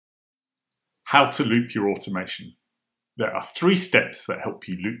How to loop your automation. There are 3 steps that help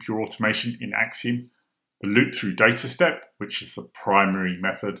you loop your automation in Axiom. The loop through data step, which is the primary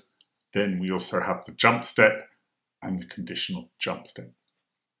method. Then we also have the jump step and the conditional jump step.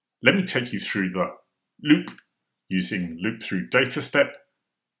 Let me take you through the loop using loop through data step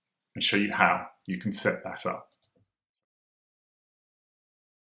and show you how you can set that up.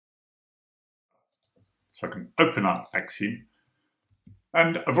 So I can open up Axiom,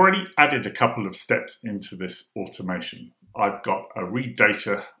 and I've already added a couple of steps into this automation. I've got a read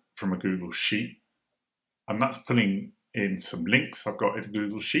data from a Google Sheet, and that's pulling in some links I've got in a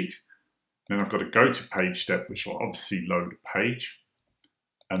Google Sheet. Then I've got a go to page step, which will obviously load a page,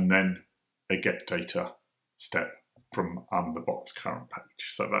 and then a get data step from the bot's current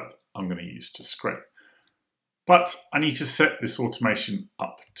page. So that I'm going to use to scrape. But I need to set this automation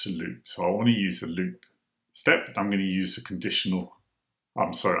up to loop. So I want to use a loop step. I'm going to use a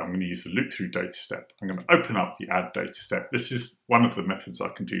I'm going to use the loop through data step. I'm going to open up the add data step. This is one of the methods I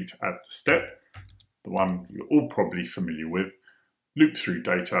can do to add the step, the one you're all probably familiar with, loop through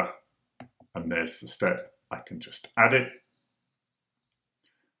data, and there's the step. I can just add it.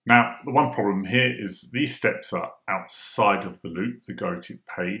 Now, the one problem here is these steps are outside of the loop, the go to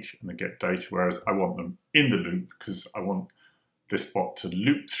page and the get data, whereas I want them in the loop because I want this bot to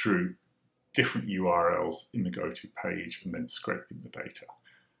loop through different URLs in the go to page and then scraping the data.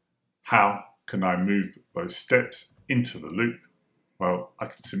 How can I move those steps into the loop? Well, I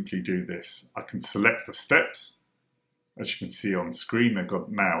can simply do this. I can select the steps. As you can see on screen, they've got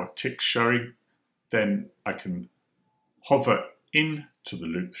now a tick showing. Then I can hover into the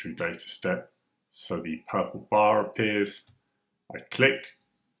loop through data step. So the purple bar appears. I click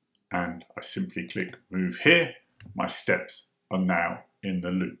and I simply click move here. My steps are now in the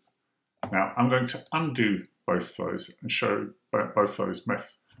loop. Now I'm going to undo both those and show both those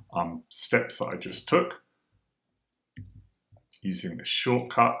steps that I just took using the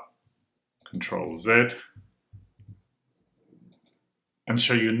shortcut, Control Z, and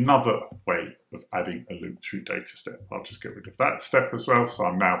show you another way of adding a loop through data step. I'll just get rid of that step as well, so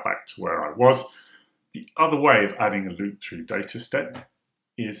I'm now back to where I was. The other way of adding a loop through data step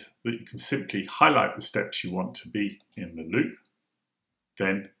is that you can simply highlight the steps you want to be in the loop.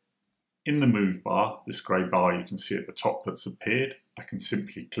 Then in the move bar, this grey bar you can see at the top that's appeared, I can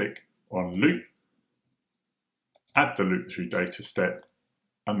simply click on loop, add the loop through data step,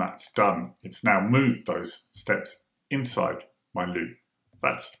 and that's done. It's now moved those steps inside my loop.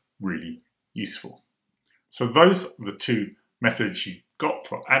 That's really useful. So those are the 2 methods you've got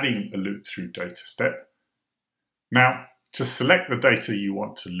for adding a loop through data step. Now, to select the data you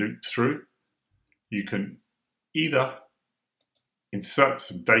want to loop through, you can either insert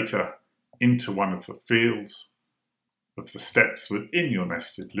some data into one of the fields of the steps within your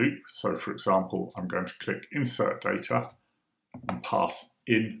nested loop. So for example, I'm going to click insert data and pass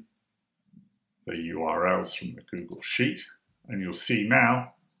in the URLs from the Google Sheet. And you'll see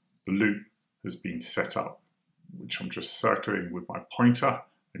now the loop has been set up, which I'm just circling with my pointer.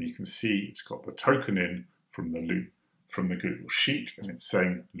 And you can see it's got the token in from the loop from the Google Sheet, and it's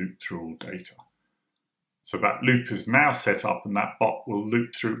saying loop through all data. So that loop is now set up, and that bot will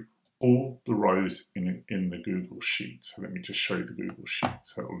loop through all the rows in the Google Sheet. So let me just show you the Google Sheet.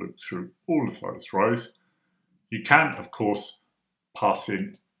 So it'll loop through all of those rows. You can, of course, pass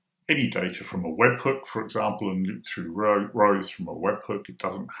in any data from a webhook, for example, and loop through rows from a webhook. It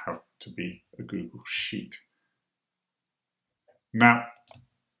doesn't have to be a Google Sheet. Now,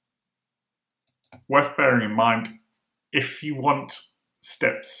 worth bearing in mind, if you want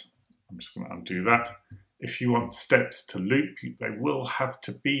steps, I'm just going to undo that. If you want steps to loop, they will have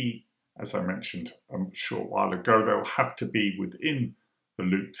to be, as I mentioned a short while ago, they'll have to be within the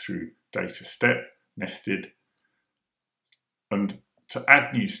loop through data step, nested. And to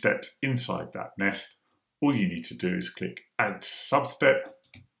add new steps inside that nest, all you need to do is click Add Substep.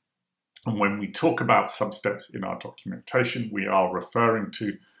 And when we talk about substeps in our documentation, we are referring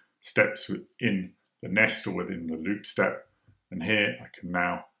to steps within the nest or within the loop step. And here I can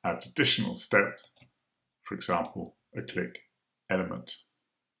now add additional steps. For example, a click element.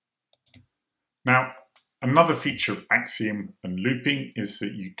 Now, another feature of Axiom and looping is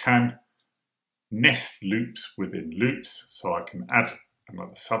that you can nest loops within loops. So I can add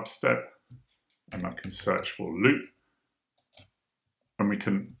another substep and I can search for loop. And we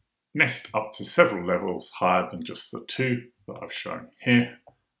can nest up to several levels higher than just the 2 that I've shown here.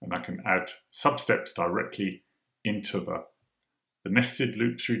 And I can add substeps directly into the nested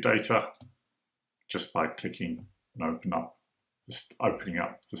loop through data just by clicking and opening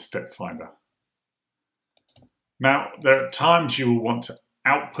up the step finder. Now, there are times you will want to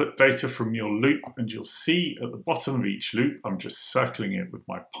output data from your loop, and you'll see at the bottom of each loop, I'm just circling it with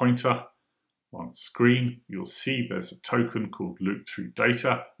my pointer on screen. You'll see there's a token called loop through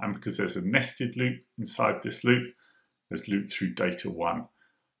data, and because there's a nested loop inside this loop, there's loop through data 1.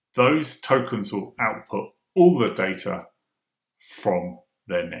 Those tokens will output all the data from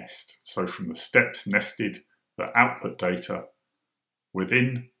their nest. So from the steps nested, the output data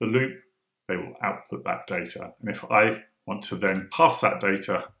within the loop, they will output that data. And if I want to then pass that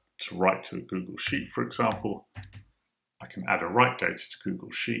data to write to a Google Sheet, for example, I can add a write data to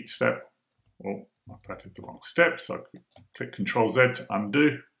Google Sheet step. Well, I've added the wrong step, so I could click Control Z to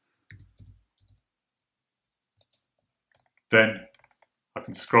undo. Then I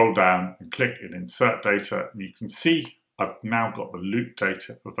can scroll down and click in Insert Data, and you can see I've now got the loop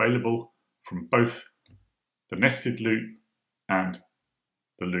data available from both the nested loop and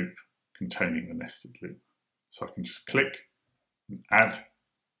the loop containing the nested loop. So I can just click and add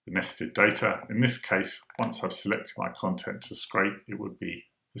the nested data. In this case, once I've selected my content to scrape, it would be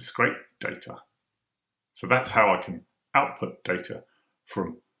the scrape data. So that's how I can output data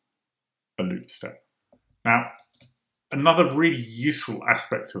from a loop step. Now, another really useful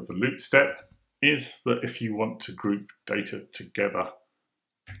aspect of the loop step is that if you want to group data together,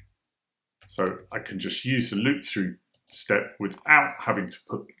 so I can just use the loop through step without having to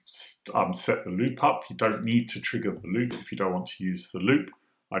set the loop up. You don't need to trigger the loop if you don't want to use the loop.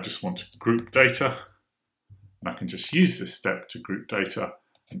 I just want to group data, and I can just use this step to group data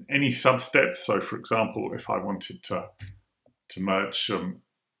and any sub-steps. So for example, if I wanted to merge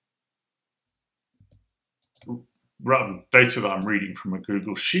data that I'm reading from a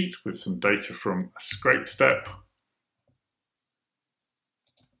Google Sheet with some data from a scrape step,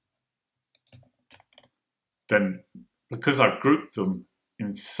 then because I've grouped them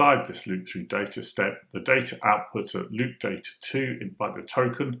inside this loop through data step, the data output at loop data 2 by the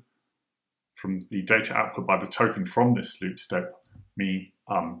token from the data output by the token from this loop step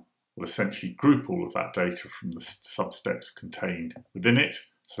will essentially group all of that data from the sub-steps contained within it.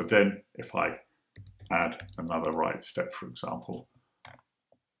 So then if I add another write step, for example,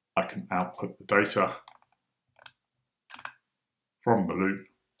 I can output the data from the loop,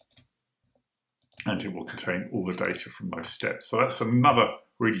 and it will contain all the data from those steps. So that's another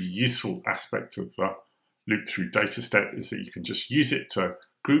really useful aspect of the loop through data step, is that you can just use it to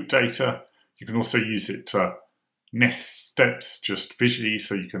group data. You can also use it to nest steps just visually,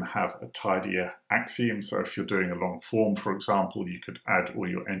 so you can have a tidier axiom. So if you're doing a long form, for example, you could add all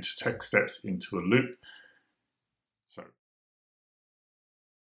your enter text steps into a loop. So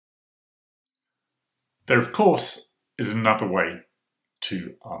there, of course, is another way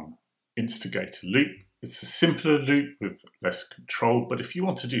to instigate a loop. It's a simpler loop with less control, but if you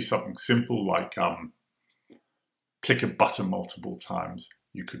want to do something simple like click a button multiple times,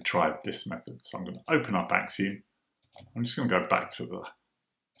 you could try this method. So I'm going to open up Axiom. I'm just going to go back to the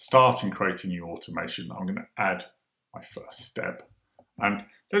start and create a new automation. I'm going to add my first step. And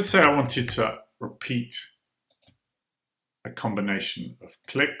let's say I wanted to repeat a combination of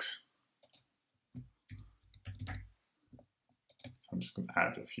clicks. I'm just going to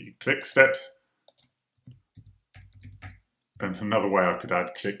add a few click steps. And another way I could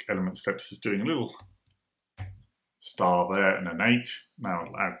add click element steps is doing a little star there and an 8. Now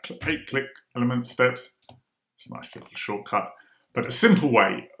I'll add 8 click element steps. It's a nice little shortcut. But a simple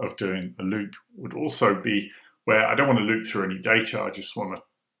way of doing a loop would also be where I don't want to loop through any data. I just want to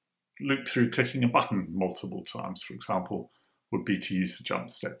loop through clicking a button multiple times, for example, would be to use the jump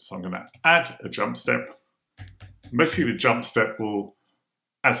step. So I'm going to add a jump step. Basically, the jump step will,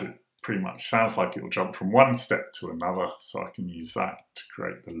 as it pretty much sounds like, it will jump from one step to another, so I can use that to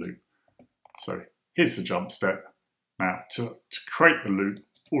create the loop. So here's the jump step. Now, to create the loop,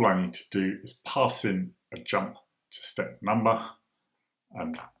 all I need to do is pass in a jump to step number,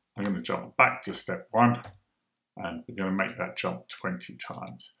 and I'm going to jump back to step 1, and we're going to make that jump 20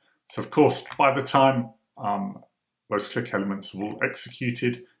 times. So of course, by the time those click elements are all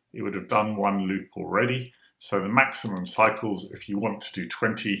executed, it would have done one loop already. So the maximum cycles, if you want to do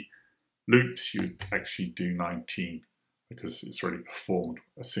 20 loops, you'd actually do 19 because it's already performed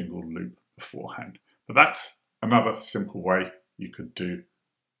a single loop beforehand. But that's another simple way you could do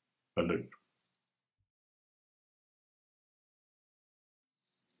a loop.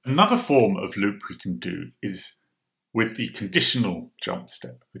 Another form of loop we can do is with the conditional jump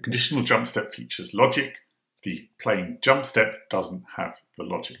step. The conditional jump step features logic. The plain jump step doesn't have the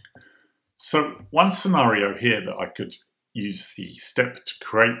logic. So one scenario here that I could use the step to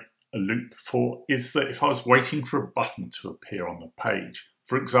create a loop for is that if I was waiting for a button to appear on the page,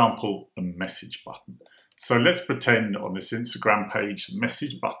 for example, a message button. So let's pretend on this Instagram page, the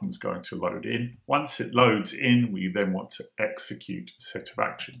message button is going to load in. Once it loads in, we then want to execute a set of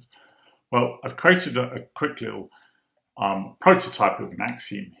actions. Well, I've created a quick little prototype of an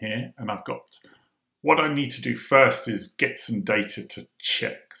axiom here, and I've got what I need to do first is get some data to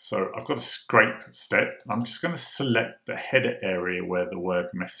check. So I've got a scrape step. I'm just going to select the header area where the word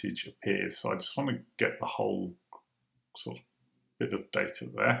message appears. So I just want to get the whole sort of bit of data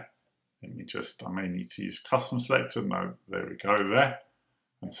there. I may need to use custom selector. No, there we go there.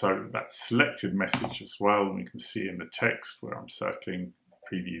 And so that's selected message as well. And we can see in the text where I'm circling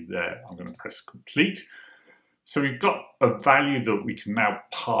preview there, I'm going to press complete. So we've got a value that we can now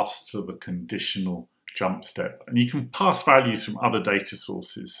pass to the conditional jump step. And you can pass values from other data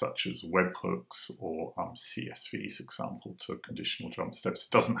sources such as webhooks or CSVs, for example, to conditional jump steps.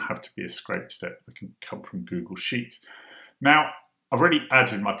 It doesn't have to be a scrape step. They can come from Google Sheets. Now, I've already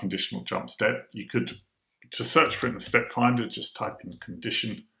added my conditional jump step. You could, to search for it in the step finder, just type in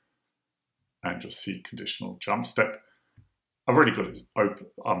condition and you'll see conditional jump step. I've already got it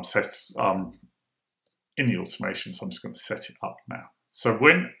open, set in the automation, so I'm just going to set it up now. So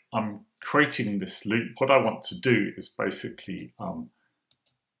when I'm creating this loop, what I want to do is basically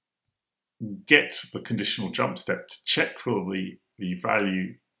get the conditional jump step to check for the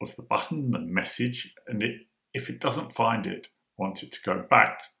value of the button, the message, and if it doesn't find it, I want it to go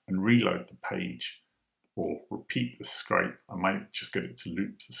back and reload the page or repeat the scrape. I might just get it to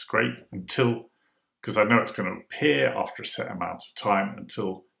loop the scrape until, because I know it's going to appear after a set amount of time,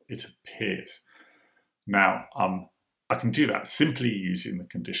 until it appears. Now, I can do that simply using the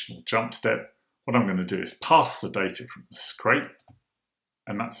conditional jump step. What I'm going to do is pass the data from the scrape,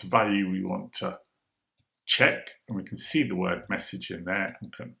 and that's the value we want to check. And we can see the word message in there.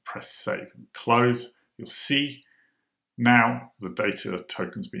 I'm going to press save and close. You'll see now the data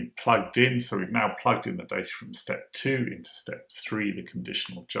token's been plugged in. So we've now plugged in the data from step 2 into step 3, the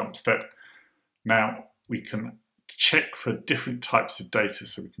conditional jump step. Now we can check for different types of data.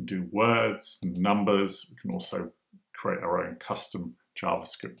 So we can do words, numbers. We can also create our own custom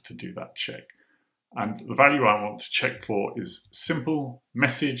JavaScript to do that check. And the value I want to check for is simple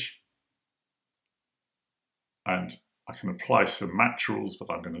message. And I can apply some match rules, but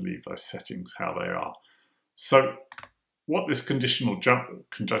I'm going to leave those settings how they are. So what this conditional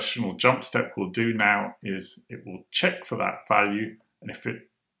jump step will do now is it will check for that value, and if it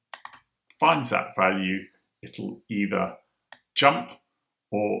finds that value, it'll either jump,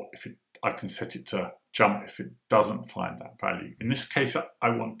 or I can set it to jump if it doesn't find that value. In this case, I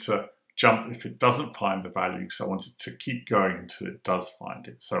want to jump if it doesn't find the value, because I want it to keep going until it does find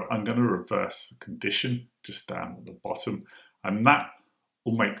it. So I'm going to reverse the condition just down at the bottom, and that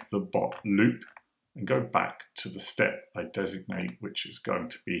will make the bot loop and go back to the step I designate, which is going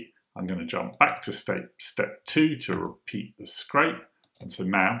to be, I'm going to jump back to step 2 to repeat the scrape. And so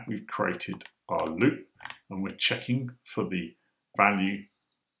now we've created our loop and we're checking for the value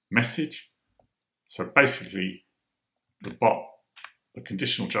message. So basically the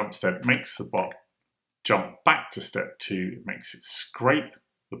conditional jump step makes the bot jump back to step 2. It makes it scrape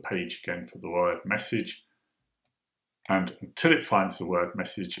the page again for the word message. And until it finds the word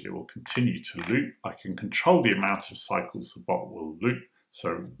message, it will continue to loop. I can control the amount of cycles the bot will loop.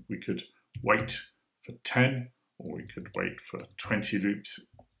 So we could wait for 10, or we could wait for 20 loops,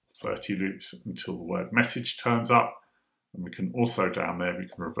 30 loops until the word message turns up. And we can also down there, we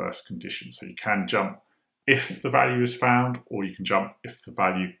can reverse conditions. So you can jump if the value is found, or you can jump if the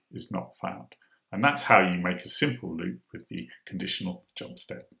value is not found. And that's how you make a simple loop with the conditional jump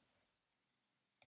step.